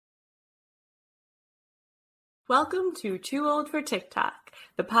Welcome to Too Old for TikTok,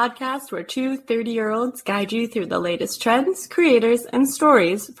 the podcast where two 30-year-olds guide you through the latest trends, creators, and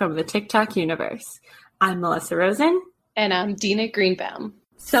stories from the TikTok universe. I'm Melissa Rosen. And I'm Dina Greenbaum.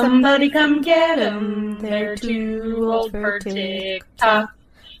 Somebody come get 'em, they're too old for TikTok.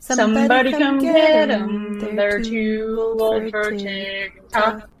 Somebody come get 'em, they're too old for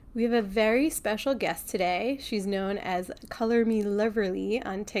TikTok. We have a very special guest today. She's known as Color Me Loverly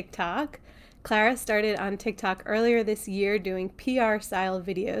on TikTok. Clara started on TikTok earlier this year doing PR-style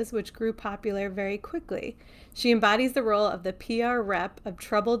videos, which grew popular very quickly. She embodies the role of the PR rep of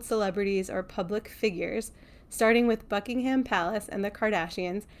troubled celebrities or public figures, starting with Buckingham Palace and the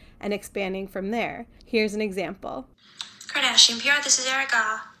Kardashians and expanding from there. Here's an example. Kardashian PR, this is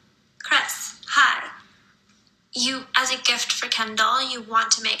Erica. Chris, hi. You, as a gift for Kendall, you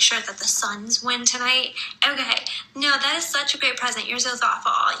want to make sure that the Suns win tonight? Okay. No, that is such a great present. You're so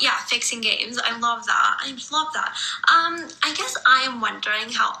thoughtful. Yeah, fixing games. I love that. I guess I am wondering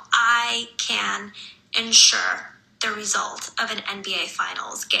how I can ensure the result of an NBA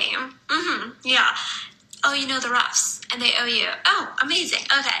Finals game. Yeah. Oh, you know the refs, and they owe you. Oh, amazing.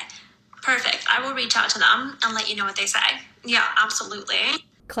 Okay. Perfect. I will reach out to them and let you know what they say. Yeah, absolutely.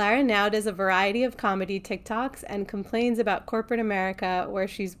 Clara now does a variety of comedy TikToks and complains about corporate America, where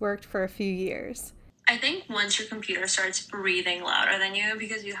she's worked for a few years. I think once your computer starts breathing louder than you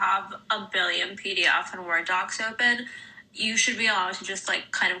because you have a billion PDF and Word docs open, you should be allowed to just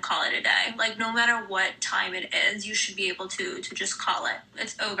kind of call it a day. No matter what time it is, you should be able to just call it.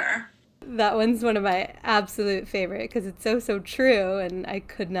 It's over. That one's one of my absolute favorite because it's so true, and I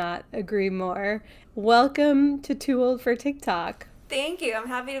could not agree more. Welcome to Too Old for TikTok. Thank you. I'm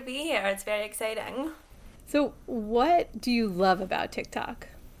happy to be here. It's very exciting. So what do you love about TikTok?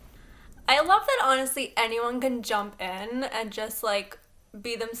 I love that honestly anyone can jump in and just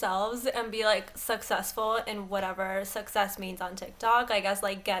be themselves and be successful in whatever success means on TikTok. I guess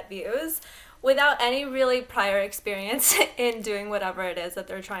get views without any really prior experience in doing whatever it is that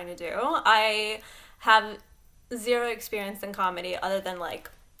they're trying to do. I have zero experience in comedy other than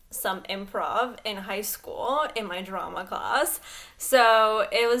some improv in high school in my drama class. So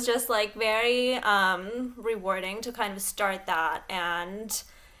it was just very rewarding to kind of start that and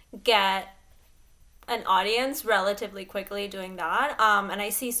get an audience relatively quickly doing that. And I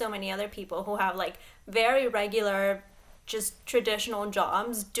see so many other people who have very regular, just traditional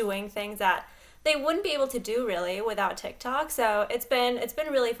jobs doing things that they wouldn't be able to do really without TikTok. So it's been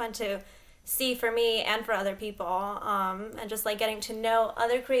really fun to see for me and for other people, and just getting to know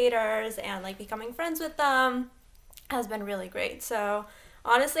other creators and becoming friends with them has been really great. So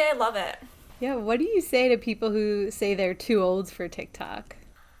honestly, I love it. Yeah, what do you say to people who say they're too old for TikTok?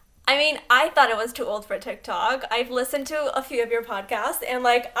 I mean, I thought it was too old for TikTok. I've listened to a few of your podcasts and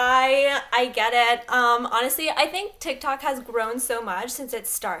I get it. Honestly, I think TikTok has grown so much since it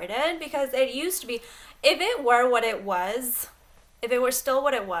started, because it used to be, if it were still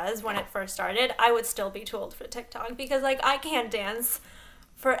what it was when it first started, I would still be too old for TikTok, because I can't dance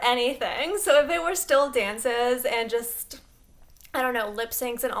for anything. So if it were still dances and just, I don't know, lip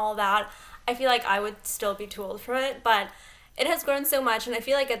syncs and all that, I feel I would still be too old for it. But it has grown so much, and I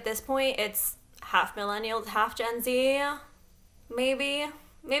feel at this point it's half millennials, half Gen Z, maybe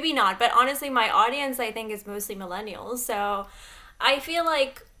not. But honestly, my audience I think is mostly millennials. So I feel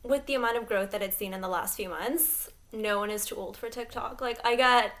with the amount of growth that it's seen in the last few months, no one is too old for TikTok. I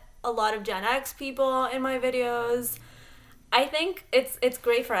got a lot of Gen X people in my videos. I think it's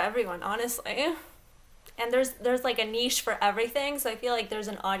great for everyone, honestly. And there's a niche for everything, so I feel there's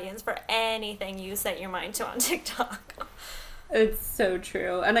an audience for anything you set your mind to on TikTok. It's so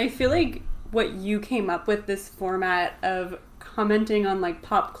true. And I feel what you came up with, this format of commenting on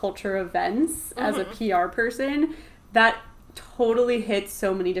pop culture events as a PR person, that totally hits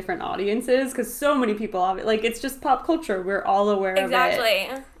so many different audiences, because so many people it's just pop culture, we're all aware of it. Exactly.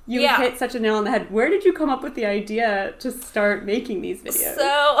 You hit such a nail on the head. Where did you come up with the idea to start making these videos?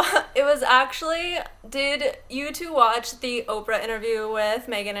 So it was actually, did you two watch the Oprah interview with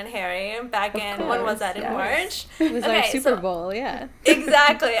Meghan and Harry back in, when was that, in March? It was our Super Bowl, yeah.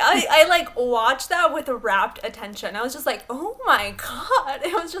 Exactly. I watched that with rapt attention. I was just oh my God.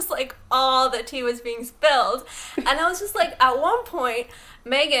 It was just all the tea was being spilled. And I was just at one point,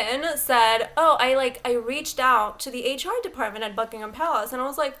 Meghan said, oh, I reached out to the HR department at Buckingham Palace, and I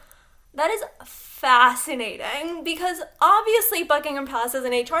was that is fascinating, because obviously Buckingham Palace is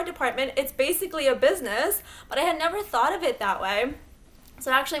an HR department. It's basically a business, but I had never thought of it that way.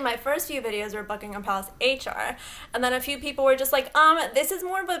 So actually my first few videos were Buckingham Palace HR, and then a few people were just like, this is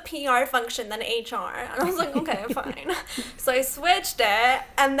more of a PR function than HR. And I was like, okay, fine. So I switched it,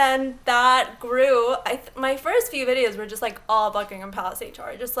 and then that grew. My first few videos were just like all Buckingham Palace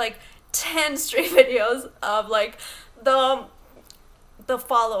HR, just like 10 straight videos of like the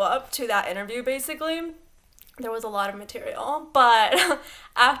follow-up to that interview, basically. There was a lot of material, but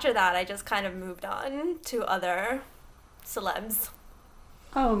after that I just kind of moved on to other celebs.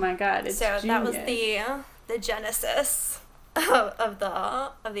 Oh my god, it's so genius. That was the genesis of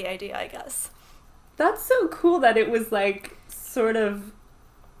the idea, I guess. That's so cool that it was like sort of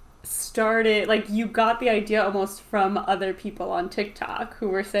started, like you got the idea almost from other people on TikTok who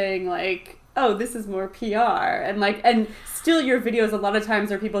were saying like, oh, this is more PR, and still your videos a lot of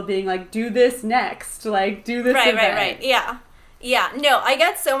times are people being like, do this next, like do this event. Right. Yeah, no, I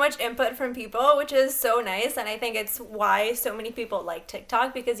get so much input from people, which is so nice, and I think it's why so many people like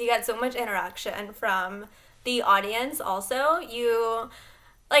TikTok, because you get so much interaction from the audience also.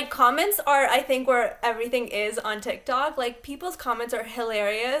 Like, comments are, I think, where everything is on TikTok. Like, people's comments are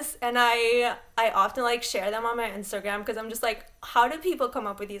hilarious, and I often, like, share them on my Instagram, because I'm just like, how do people come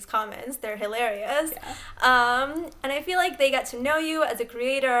up with these comments? They're hilarious. Yeah. And I feel like they get to know you as a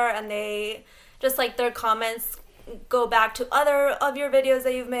creator, and they just, like, their comments go back to other of your videos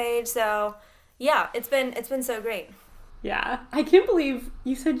that you've made. So yeah, it's been so great. Yeah, I can't believe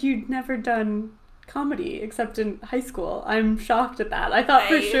you said you'd never done comedy except in high school. I'm shocked at that. I thought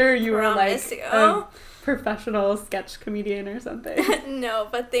for sure you were like a professional sketch comedian or something. No,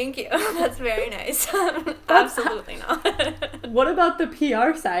 but thank you. That's very nice. Absolutely not. What about the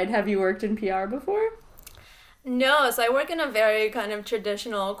PR side? Have you worked in PR before? No, so I work in a very kind of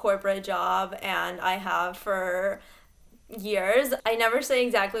traditional corporate job, and I have for years. I never say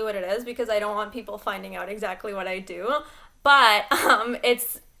exactly what it is because I don't want people finding out exactly what I do, but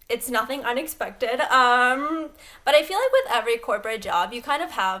it's nothing unexpected. But I feel like with every corporate job, you kind of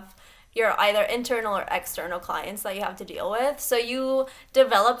have your either internal or external clients that you have to deal with. So you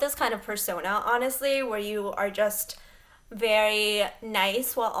develop this kind of persona, honestly, where you are just very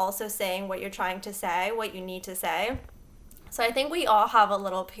nice while also saying what you're trying to say, what you need to say. So I think we all have a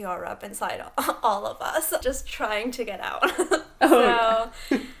little PR rep inside all of us, just trying to get out. So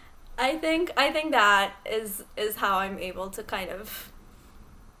I think that is how I'm able to kind of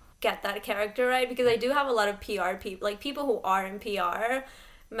get that character right, because I do have a lot of PR people, like people who are in PR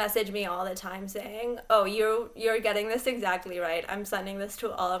message me all the time saying, oh, you're getting this exactly right. I'm sending this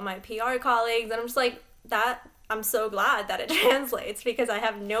to all of my PR colleagues, and I'm just like, that I'm so glad that it translates, because I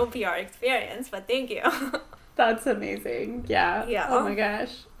have no PR experience, but thank you. That's amazing. Yeah. Oh my gosh.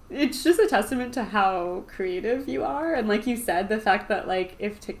 It's just a testament to how creative you are. And like you said, the fact that like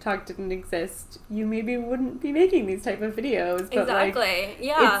if TikTok didn't exist, you maybe wouldn't be making these type of videos. But exactly. Like,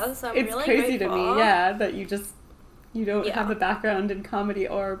 yeah. So I'm it's really crazy grateful. to me, yeah, that you don't have a background in comedy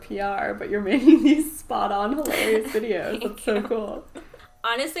or PR, but you're making these spot on hilarious videos. That's so cool.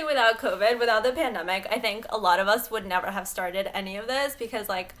 Honestly, without COVID, without the pandemic, I think a lot of us would never have started any of this, because,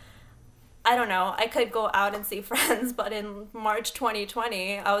 like, I don't know, I could go out and see friends, but in March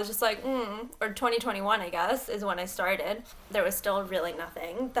 2020, I was just like, or 2021, I guess, is when I started. There was still really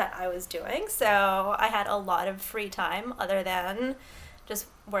nothing that I was doing, so I had a lot of free time other than just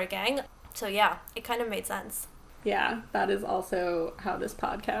working. So yeah, it kind of made sense. Yeah, that is also how this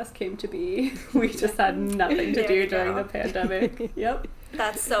podcast came to be. We just had nothing to do during the pandemic. Yep.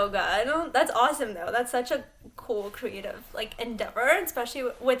 That's so good. That's awesome, though. That's such a cool creative like endeavor, especially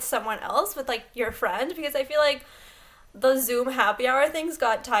with someone else, with like your friend, because I feel like the Zoom happy hour things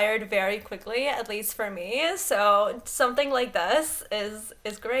got tired very quickly, at least for me. So something like this is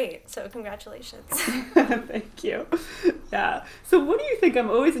great. So congratulations. Thank you. Yeah. So what do you think? I'm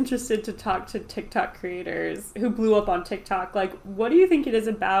always interested to talk to TikTok creators who blew up on TikTok. Like, what do you think it is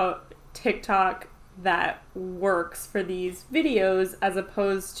about TikTok that works for these videos as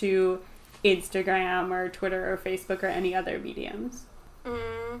opposed to Instagram or Twitter or Facebook or any other mediums?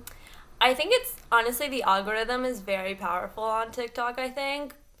 I think it's honestly the algorithm is very powerful on TikTok. I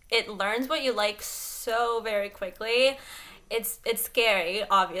think it learns what you like so very quickly. It's scary,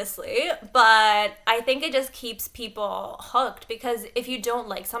 obviously, but I think it just keeps people hooked, because if you don't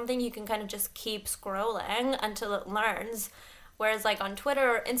like something, you can kind of just keep scrolling until it learns. Whereas like on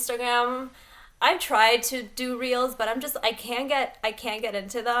Twitter or Instagram, I've tried to do reels, but I can't get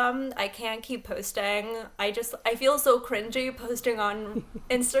into them. I can't keep posting. I feel so cringy posting on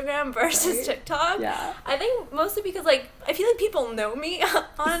Instagram versus Right? TikTok. Yeah. I think mostly because like I feel like people know me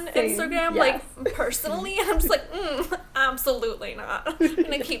on Same, Instagram, yes. like personally, and I'm just like, absolutely not. I'm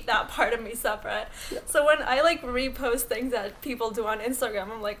gonna keep that part of me separate. So when I like repost things that people do on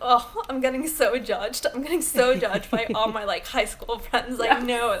Instagram, I'm like, oh, I'm getting so judged. I'm getting so judged by all my like high school friends. I Yes.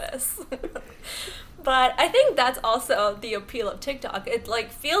 know this. But I think that's also the appeal of TikTok. It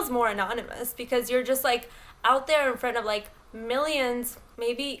like feels more anonymous because you're just like out there in front of like millions,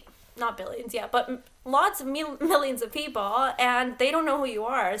 maybe not billions yet, but lots of millions of people, and they don't know who you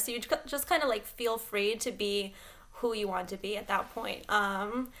are. So you just kind of like feel free to be who you want to be at that point,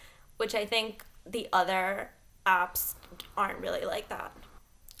 which I think the other apps aren't really like that.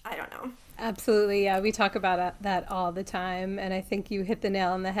 I don't know. Absolutely, yeah. We talk about that all the time, and I think you hit the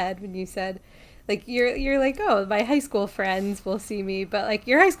nail on the head when you said, like, you're like, oh, my high school friends will see me, but like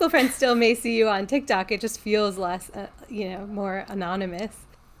your high school friends still may see you on TikTok. It just feels less, more anonymous.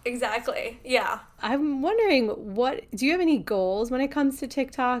 Exactly. Yeah. I'm wondering, do you have any goals when it comes to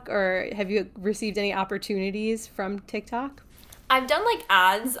TikTok, or have you received any opportunities from TikTok? I've done like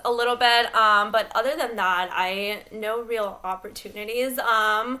ads a little bit, but other than that, no real opportunities.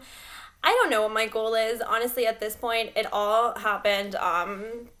 I don't know what my goal is. Honestly, at this point, it all happened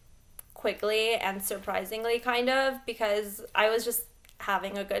quickly and surprisingly, kind of, because I was just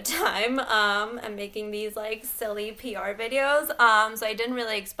having a good time and making these like silly PR videos. So I didn't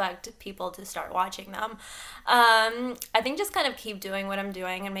really expect people to start watching them. I think just kind of keep doing what I'm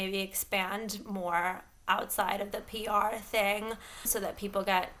doing and maybe expand more outside of the PR thing so that people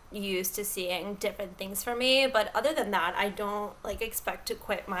get used to seeing different things from me. But other than that, I don't like expect to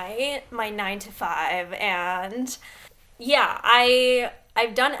quit my 9 to 5. And yeah,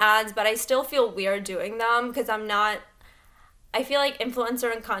 I've done ads, but I still feel weird doing them because I feel like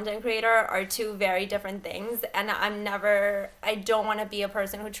influencer and content creator are two very different things, and I don't want to be a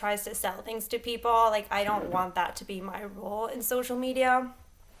person who tries to sell things to people. Like, I don't want that to be my role in social media.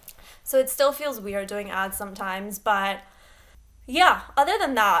 So it still feels weird doing ads sometimes, but yeah, other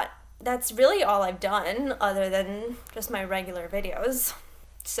than that, that's really all I've done other than just my regular videos.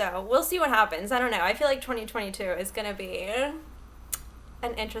 So we'll see what happens. I don't know. I feel like 2022 is going to be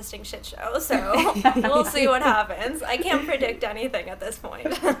an interesting shit show, so we'll see what happens. I can't predict anything at this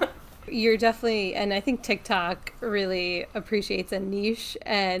point. You're definitely, and I think TikTok really appreciates a niche,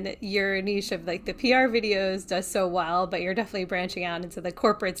 and your niche of like the PR videos does so well, but you're definitely branching out into the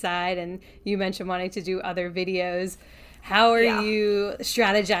corporate side, and you mentioned wanting to do other videos. How are you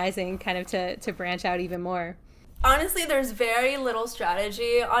strategizing kind of to branch out even more? Honestly, there's very little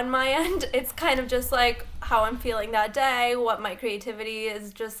strategy on my end. It's kind of just like how I'm feeling that day, what my creativity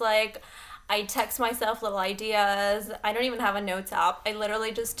is just like. I text myself little ideas. I don't even have a notes app. I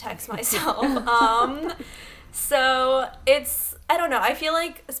literally just text myself. So it's, I don't know. I feel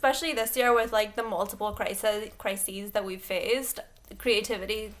like, especially this year with like the multiple crises that we've faced,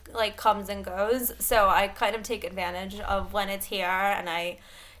 creativity like comes and goes. So I kind of take advantage of when it's here, and I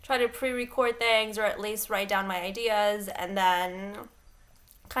try to pre-record things or at least write down my ideas and then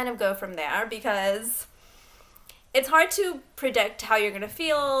kind of go from there, because it's hard to predict how you're going to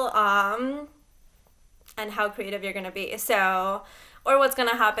feel and how creative you're going to be. So, or what's going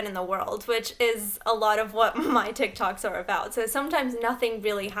to happen in the world, which is a lot of what my TikToks are about. So sometimes nothing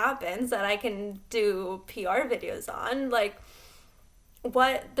really happens that I can do PR videos on. Like,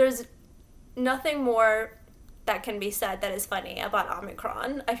 there's nothing more that can be said that is funny about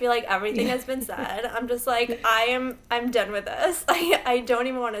Omicron. I feel like everything has been said. I'm just like, I'm done with this. I don't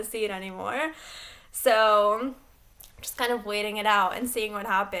even want to see it anymore. So just kind of waiting it out and seeing what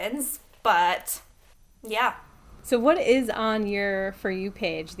happens. But yeah. So what is on your For You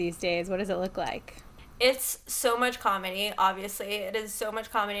page these days? What does it look like? It's so much comedy, obviously. It is so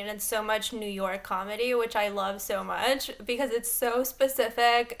much comedy, and it's so much New York comedy, which I love so much because it's so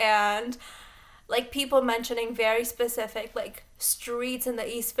specific, and like people mentioning very specific like streets in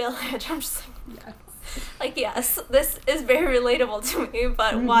the East Village. I'm just like, yes, this is very relatable to me,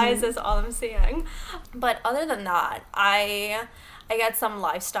 but why is this all I'm seeing? But other than that, I get some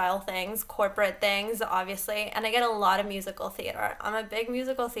lifestyle things, corporate things, obviously, and I get a lot of musical theater. I'm a big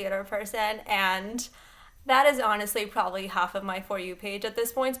musical theater person, and that is honestly probably half of my For You page at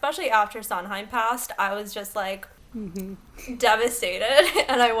this point, especially after Sondheim passed. I was just like devastated,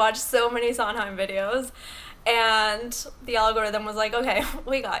 and I watched so many Sondheim videos, and the algorithm was like, okay,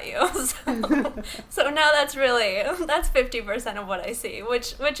 we got you. So now that's 50% of what I see,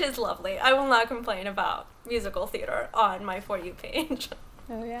 which is lovely. I will not complain about musical theater on my For You page.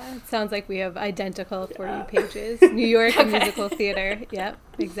 Oh, yeah. It sounds like we have identical For You pages. New York and musical theater. Yep,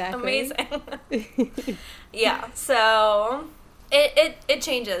 exactly. Amazing. Yeah, so it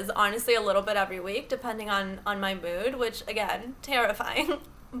changes, honestly, a little bit every week, depending on my mood, which, again, terrifying.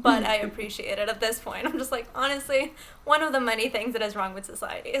 But I appreciate it at this point. I'm just like, honestly, one of the many things that is wrong with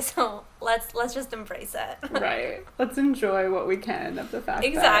society. So let's just embrace it. Right. Let's enjoy what we can of the fact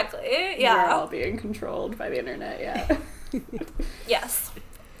exactly. that Yeah. we're all being controlled by the internet. Yeah. Yes.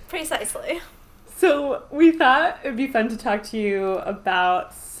 Precisely. So we thought it'd be fun to talk to you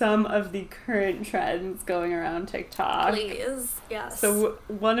about some of the current trends going around TikTok. Please. Yes. So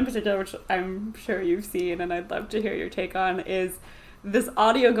one in particular, which I'm sure you've seen, and I'd love to hear your take on, is this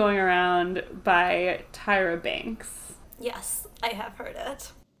audio going around by Tyra Banks. Yes, I have heard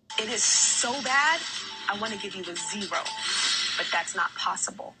it. It is so bad, I want to give you a 0, but that's not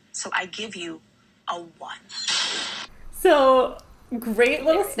possible. So I give you a 1. So, great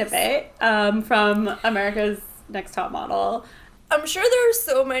little snippet from America's Next Top Model. I'm sure there are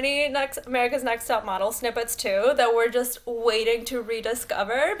so many America's Next Top Model snippets too that we're just waiting to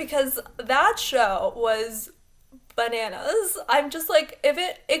rediscover, because that show was bananas. I'm just like, if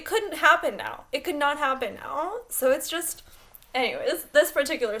it couldn't happen now. It could not happen now. So it's just, anyways, this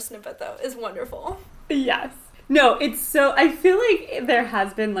particular snippet though is wonderful. Yes. No, it's so, I feel like there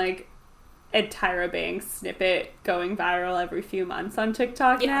has been like a Tyra Banks snippet going viral every few months on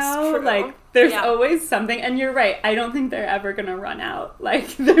TikTok now. True. Like, there's always something, and you're right, I don't think they're ever gonna run out.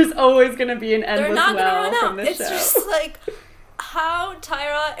 Like, there's always gonna be an endless well from the show. It's just like how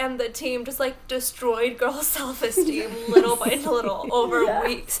Tyra and the team just like destroyed girls' self-esteem little by little over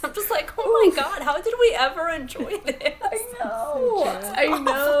weeks. I'm just like, oh my god, how did we ever enjoy this? I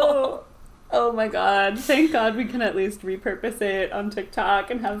know. Oh my god. Thank God we can at least repurpose it on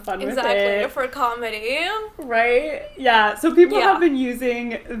TikTok and have fun with it. Exactly, for comedy. Right? Yeah. So people have been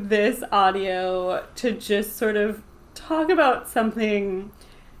using this audio to just sort of talk about something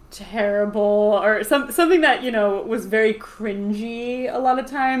terrible or something that, you know, was very cringy a lot of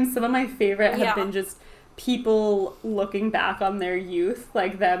times. Some of my favorite have been just people looking back on their youth,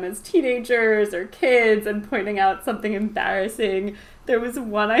 like them as teenagers or kids, and pointing out something embarrassing. There was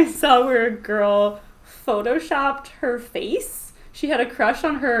one I saw where a girl photoshopped her face. She had a crush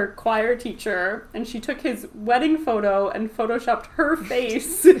on her choir teacher, and she took his wedding photo and photoshopped her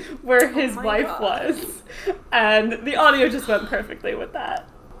face where his wife was. And the audio just went perfectly with that.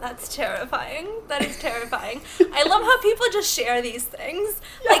 That's terrifying. That is terrifying. I love how people just share these things.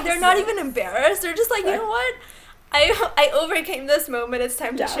 Yes. Like, they're not even embarrassed. They're just like, you know what? I overcame this moment. It's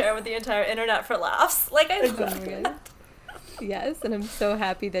time to share with the entire internet for laughs. Like, I love that. Yes, and I'm so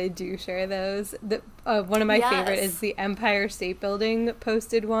happy they do share those. One of my favorite is the Empire State Building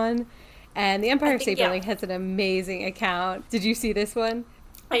posted one. And the Empire State Building has an amazing account. Did you see this one?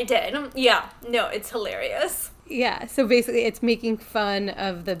 I did. Yeah. No, it's hilarious. Yeah, so basically it's making fun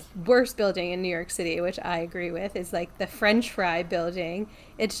of the worst building in New York City, which I agree with, is like the French Fry building.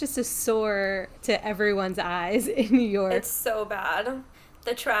 It's just a sore to everyone's eyes in New York. It's so bad.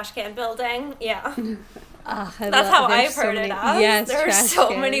 The trash can building, yeah. That's how I've heard it as. Yes, there are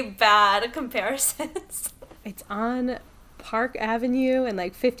so many bad comparisons. It's on Park Avenue and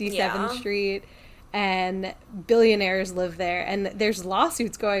like 57th Street. And billionaires live there. And there's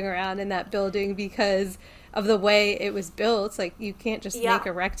lawsuits going around in that building because of the way it was built. Like, you can't just make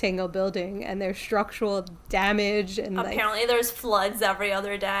a rectangle building, and there's structural damage, and apparently there's floods every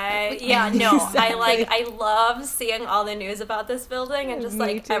other day. Yeah, no, exactly. I love seeing all the news about this building, and just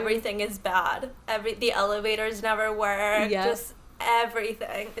everything is bad. The elevators never work. Just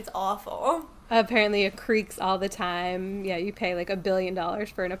everything. It's awful. Apparently it creaks all the time. Yeah, you pay like $1 billion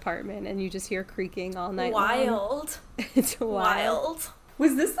for an apartment and you just hear creaking all night long. It's wild.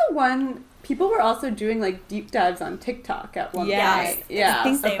 Was this the one, people were also doing like deep dives on TikTok at one point? Yeah,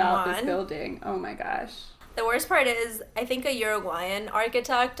 about this building. Oh my gosh. The worst part is, I think a Uruguayan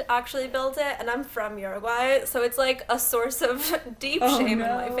architect actually built it, and I'm from Uruguay, so it's like a source of deep shame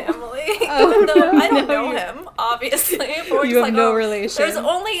in my family. Even though I don't know him, obviously. But you have no relation. There's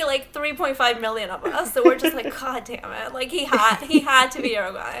only like 3.5 million of us, so we're just like, God damn it. Like, he had to be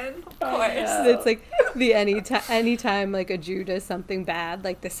Uruguayan, of course. Yeah. It's like the anytime like a Jew does something bad,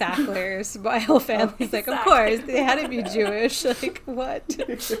 like the Sacklers, my whole family's like, of course, they had to be Jewish. Like, what?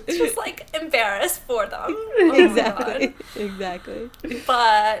 It's just like embarrassed for them. Exactly.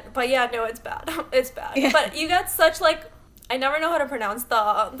 But yeah, no, it's bad. It's bad. Yeah. But you got such like, I never know how to pronounce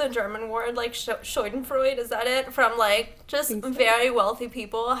the German word, like Schadenfreude, is that it? From like just very wealthy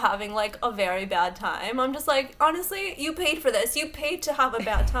people having like a very bad time. I'm just like, honestly, you paid for this. You paid to have a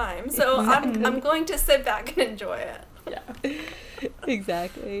bad time. So I'm going to sit back and enjoy it. Yeah.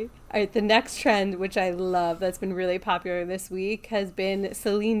 Exactly. All right, the next trend, which I love, that's been really popular this week, has been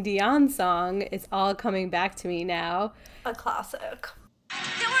Celine Dion's song, It's All Coming Back to Me Now. A classic.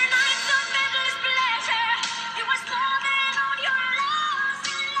 There were nights of endless pleasure. You were smothering on your lost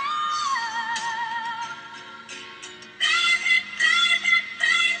love. Baby, baby,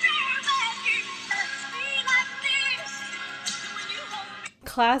 baby, let's be like this. When you hold me.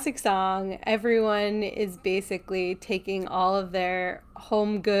 Classic song. Everyone is basically taking all of their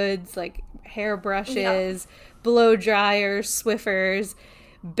home goods, like hairbrushes, blow dryers, Swiffers,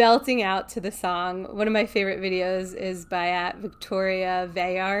 belting out to the song. One of my favorite videos is by Victoria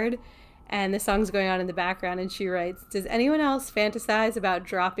Vayard, and the song's going on in the background, and she writes, "Does anyone else fantasize about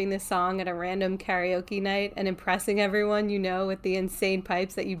dropping this song at a random karaoke night and impressing everyone you know with the insane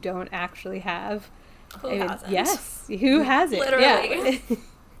pipes that you don't actually have?" Who I mean, hasn't? yes, who has it? Literally.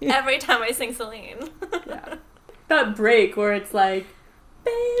 Yeah. Every time I sing Celine. Yeah. That break where it's like,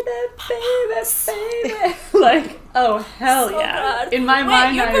 baby, baby, baby. Like, oh, hell So yeah. good. In my Wait,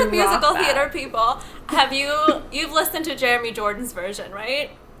 mind, you're I both rock musical that. theater people. You've listened to Jeremy Jordan's version,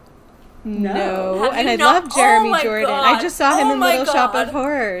 right? No, Have and you I not? love Jeremy Oh my Jordan. God. I just saw him Oh in my Little Shop of God.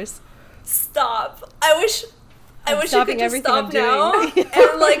 Horrors. Stop. I wish you could stopping just everything stop I'm now doing.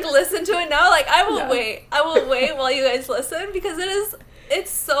 and like listen to it now. Like I will Yeah. wait. I will wait while you guys listen because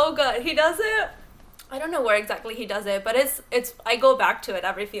it's so good. He does it. I don't know where exactly he does it, but it's I go back to it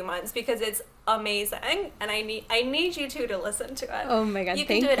every few months because it's amazing and I need you two to listen to it. Oh my God, You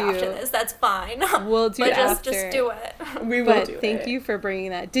can thank do it you. after this. That's fine. We'll do but it just after. do it. We will But do it. thank you for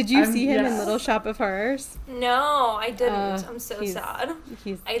bringing that. Did you see him in yes. Little Shop of Horrors? No, I didn't. Oh, I'm so he's- sad.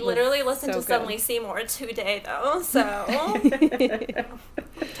 He's I literally was listened so to good. Suddenly Seymour today though, so I'm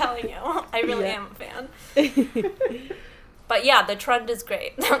telling you, I really Yeah. am a fan. But yeah, the trend is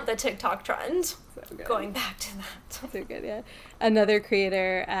great. The TikTok trend. So good. Going back to that. So good, yeah. Another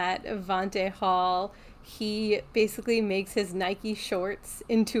creator at Avante Hall, he basically makes his Nike shorts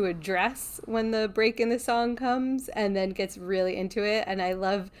into a dress when the break in the song comes and then gets really into it. And I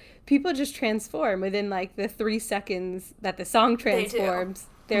love people just transform within like the 3 seconds that the song They do. transforms.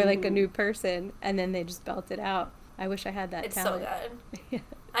 They're like a new person and then they just belt it out. I wish I had that It's talent. so good.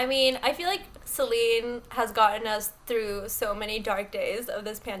 I mean, I feel like Celine has gotten us through so many dark days of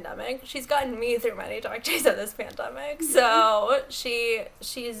this pandemic. She's gotten me through many dark days of this pandemic. So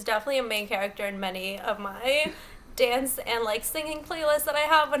she's definitely a main character in many of my dance and like singing playlists that I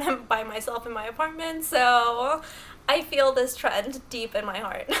have when I'm by myself in my apartment. So I feel this trend deep in my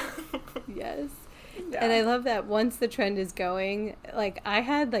heart. Yes. Yeah. And I love that once the trend is going, like I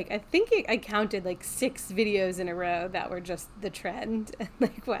had like, I think I counted like 6 videos in a row that were just the trend. And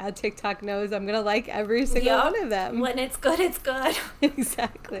like, wow, TikTok knows I'm going to like every single Yup. one of them. When it's good, it's good.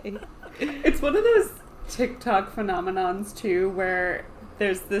 Exactly. It's one of those TikTok phenomenons too, where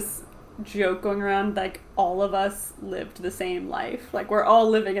there's this joke going around like all of us lived the same life. Like we're all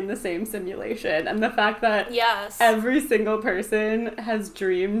living in the same simulation. And the fact that Yes. every single person has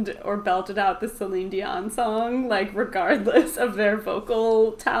dreamed or belted out the Celine Dion song, like regardless of their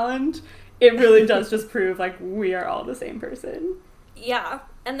vocal talent, it really does just prove like we are all the same person. Yeah.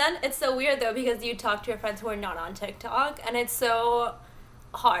 And then it's so weird though because you talk to your friends who are not on TikTok and it's so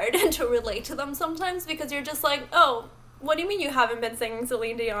hard to relate to them sometimes because you're just like, oh, what do you mean you haven't been singing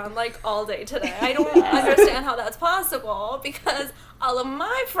Celine Dion like all day today? I don't understand how that's possible because all of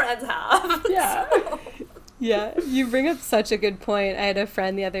my friends have. Yeah. So- Yeah, you bring up such a good point. I had a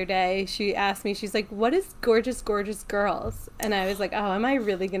friend the other day. She asked me, she's like, what is Gorgeous, Gorgeous Girls? And I was like, oh, am I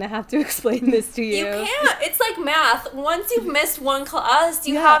really going to have to explain this to you? You can't. It's like math. Once you've missed one class,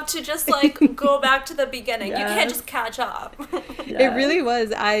 you Yeah. have to just like go back to the beginning. You can't Yes. just catch up. It really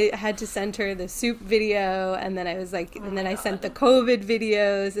was. I had to send her the soup video, and then I was like, and then I sent the COVID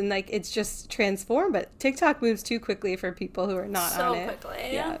videos, and like it's just transformed. But TikTok moves too quickly for people who are not So on it. quickly.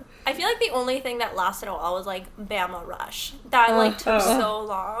 Yeah. I feel like the only thing that lasted a while was like Bama Rush. That like took so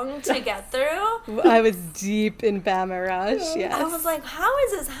long to get through. I was deep in Bama Rush. Yes. I was like, how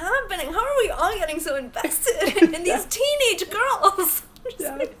is this happening? How are we all getting so invested in these teenage girls? I'm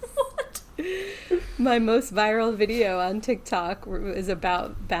just like, what? My most viral video on TikTok was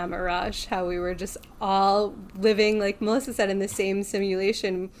about Bama Rush, how we were just all living, like Melissa said, in the same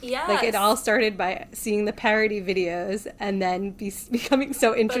simulation. Yes. Like it all started by seeing the parody videos and then becoming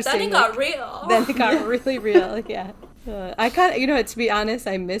so But interesting. then it like, got real. Then it got really real, yeah. I kind of, you know, to be honest,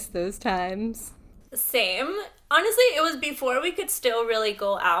 I miss those times. Same. Honestly, it was before we could still really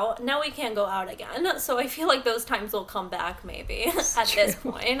go out. Now we can't go out again. So I feel like those times will come back maybe at this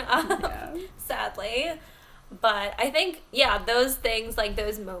point. Sadly. But I think, yeah, those things, like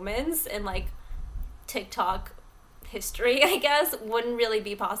those moments in like TikTok history, I guess, wouldn't really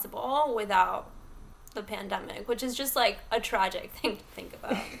be possible without the pandemic, which is just like a tragic thing to think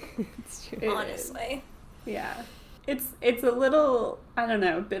about. It's true. Honestly. Yeah. It's a little, I don't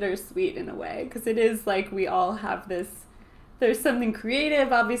know, bittersweet in a way, because it is like we all have this, there's something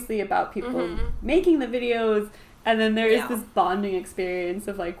creative, obviously, about people making the videos, and then there is this bonding experience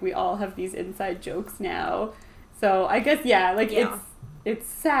of, like, we all have these inside jokes now. So I guess, it's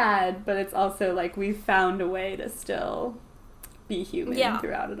sad, but it's also, like, we found a way to still be human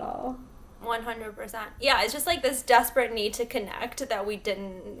throughout it all. 100%. Yeah, it's just like this desperate need to connect that we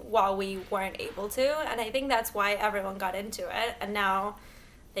didn't while we weren't able to. And I think that's why everyone got into it. And now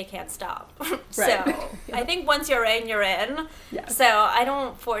they can't stop. So I think once you're in, you're in. Yeah. So I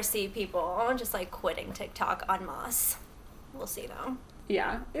don't foresee people just like quitting TikTok en masse. We'll see though.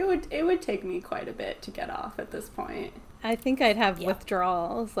 Yeah, it would take me quite a bit to get off at this point. I think I'd have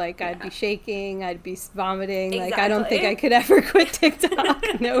withdrawals. Like, I'd be shaking, I'd be vomiting. Exactly. Like, I don't think I could ever quit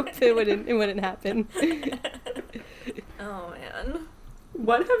TikTok. Nope, it wouldn't happen. Oh, man.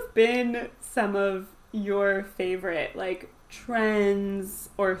 What have been some of your favorite, like, trends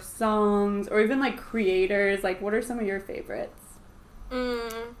or songs or even, like, creators? Like, what are some of your favorites?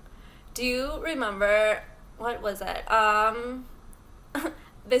 Do you remember, what was it?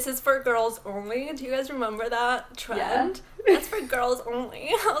 This is for girls only. Do you guys remember that trend? Yeah. That's for girls only.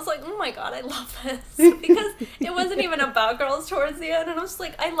 I was like, oh my god, I love this. Because it wasn't even about girls towards the end. And I was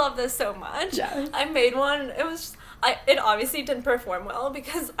like, I love this so much. Yeah. I made one. It was just, it obviously didn't perform well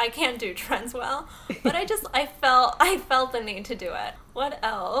because I can't do trends well. But I felt the need to do it. What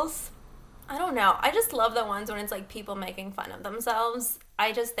else? I don't know. I just love the ones when it's like people making fun of themselves.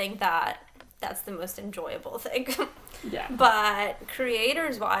 I just think that that's the most enjoyable thing. Yeah. But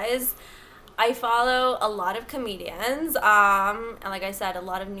creators-wise, I follow a lot of comedians. And like I said, a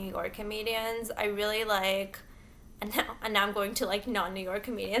lot of New York comedians. I really like, and now I'm going to like non-New York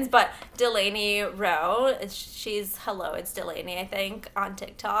comedians, but Delaney Rowe. She's Hello, It's Delaney, I think, on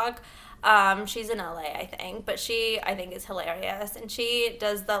TikTok. She's in LA, I think, but I think is hilarious. And she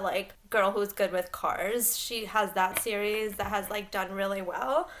does the like Girl Who's Good with Cars. She has that series that has like done really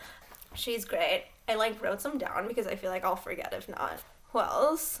well. She's great. I like wrote some down because I feel like I'll forget if not. Who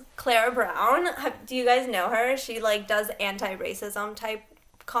else? Clara Brown. Do you guys know her? She like does anti-racism type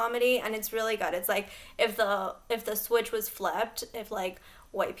comedy and it's really good. It's like if the switch was flipped, if like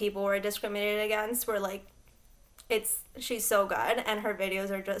white people were discriminated against, she's so good and her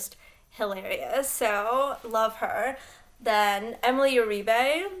videos are just hilarious. So love her. Then Emily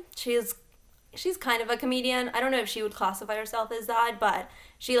Uribe. She's kind of a comedian. I don't know if she would classify herself as that, but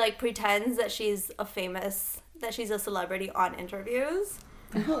she like pretends that she's a celebrity on interviews.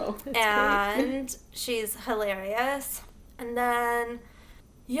 Oh, that's and great. She's hilarious. And then,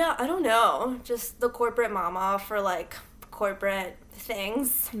 yeah, I don't know, just the corporate mama for like corporate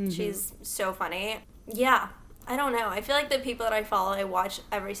things. Mm-hmm. She's so funny. Yeah, I don't know. I feel like the people that I follow, I watch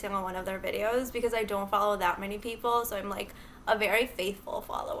every single one of their videos because I don't follow that many people. So I'm like a very faithful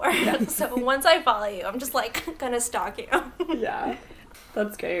follower. Yeah. So once I follow you, I'm just like gonna stalk you. Yeah,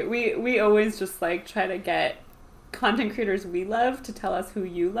 that's great. We always just like try to get content creators we love to tell us who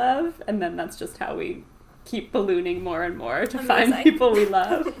you love, and then that's just how we keep ballooning more and more to find people we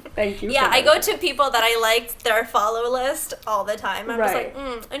love. Thank you. Yeah, I go to people that I liked their follow list all the time. I'm just like,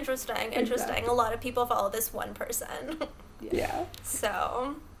 interesting. Exactly. A lot of people follow this one person. Yeah.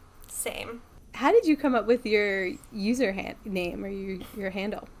 So, same. How did you come up with your user name or your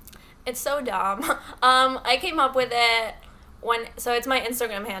handle? It's so dumb. I came up with it so it's my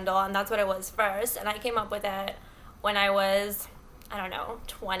Instagram handle, and that's what it was first, and I came up with it when I was, I don't know,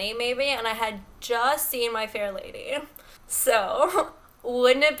 20 maybe, and I had just seen My Fair Lady. So,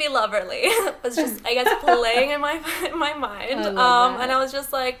 wouldn't it be Loverly? It was just, I guess, playing in my mind. I love that. And I was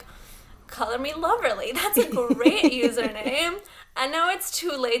just like, color me Loverly. That's a great username. And now it's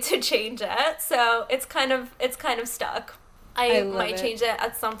too late to change it, so it's kind of stuck. I might change it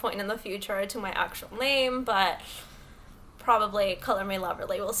at some point in the future to my actual name, but probably Color Me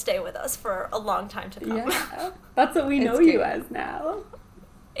Loverly will stay with us for a long time to come. Yeah, that's what we know you as now.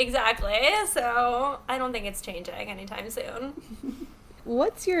 Exactly. So I don't think it's changing anytime soon.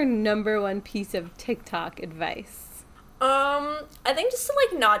 What's your number one piece of TikTok advice? I think just to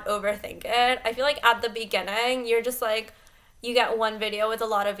like not overthink it. I feel like at the beginning you're just like, you get one video with a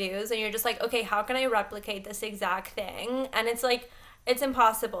lot of views and you're just like, okay, how can I replicate this exact thing? And it's like, it's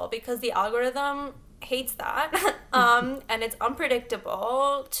impossible because the algorithm hates that. And it's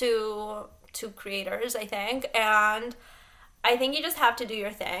unpredictable to creators, I think. And I think you just have to do your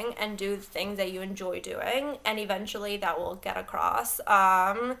thing and do things that you enjoy doing. And eventually that will get across.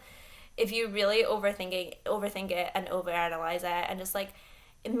 if you really overthink it and overanalyze it and just like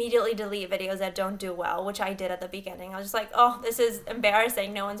immediately delete videos that don't do well, which I did at the beginning. I was just like, oh, this is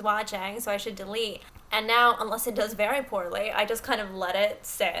embarrassing, no one's watching, so I should delete. And now, unless it does very poorly, I just kind of let it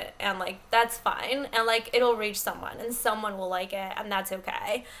sit, and like, that's fine, and like, it'll reach someone, and someone will like it, and that's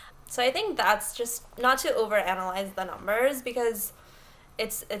okay. So I think that's just not to overanalyze the numbers, because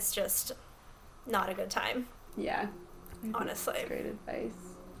it's just not a good time. Yeah. Honestly. That's great advice.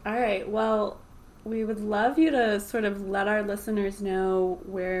 All right, well, we would love you to sort of let our listeners know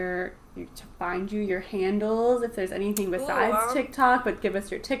where to find you, your handles, if there's anything besides TikTok, but give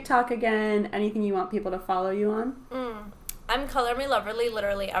us your TikTok again, anything you want people to follow you on. I'm Color Me Loverly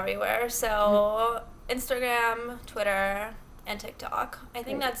literally everywhere, so Instagram, Twitter, and TikTok. I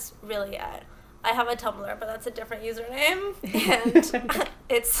think that's really it. I have a Tumblr, but that's a different username, and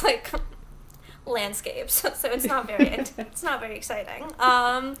it's like landscapes, so it's not very exciting.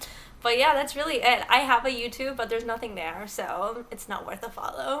 But yeah, that's really it. I have a YouTube, but there's nothing there, so it's not worth a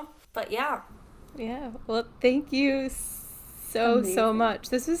follow. But yeah. Yeah. Well, thank you so much.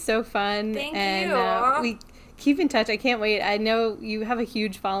 This was so fun. Thank you. We keep in touch. I can't wait. I know you have a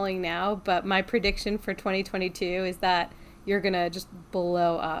huge following now, but my prediction for 2022 is that you're going to just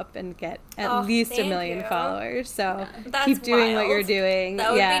blow up and get at least 1 million followers. So keep doing what you're doing.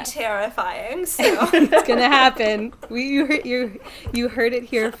 That would be terrifying. So it's going to happen. You heard it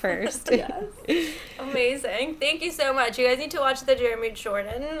here first. Yes. Amazing. Thank you so much. You guys need to watch the Jeremy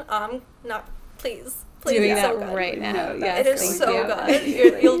Jordan. Please. Doing that so good. right now. Yes, it is so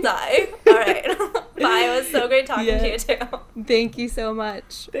good. You'll die. All right. Bye. It was so great talking to you too. Thank you so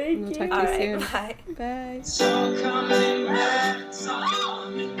much. Thank We'll you. talk to you soon. Bye. Bye. So coming back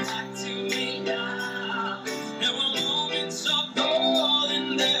to me now. There were moments of gold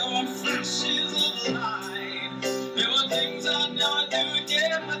and there were flashes of light. There were things I'd never do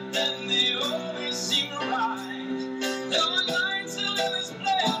again, but then they always seem right. There were nights of endless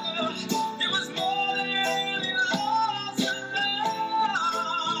pleasure. It was more than any loss of love.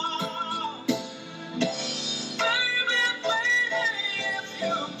 Baby, if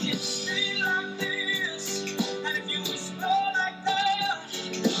you kiss me like this, and if you whisper like that,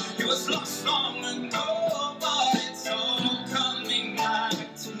 it was lost long ago, but it's all coming back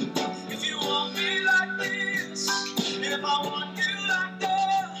to me. If you want me like this, and if I want you like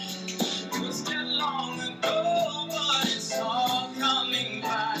that, it was dead long ago, but it's all coming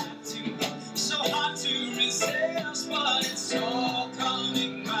back to me. So hard to resist, but it's all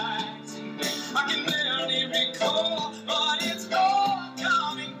coming back to me. I can barely recall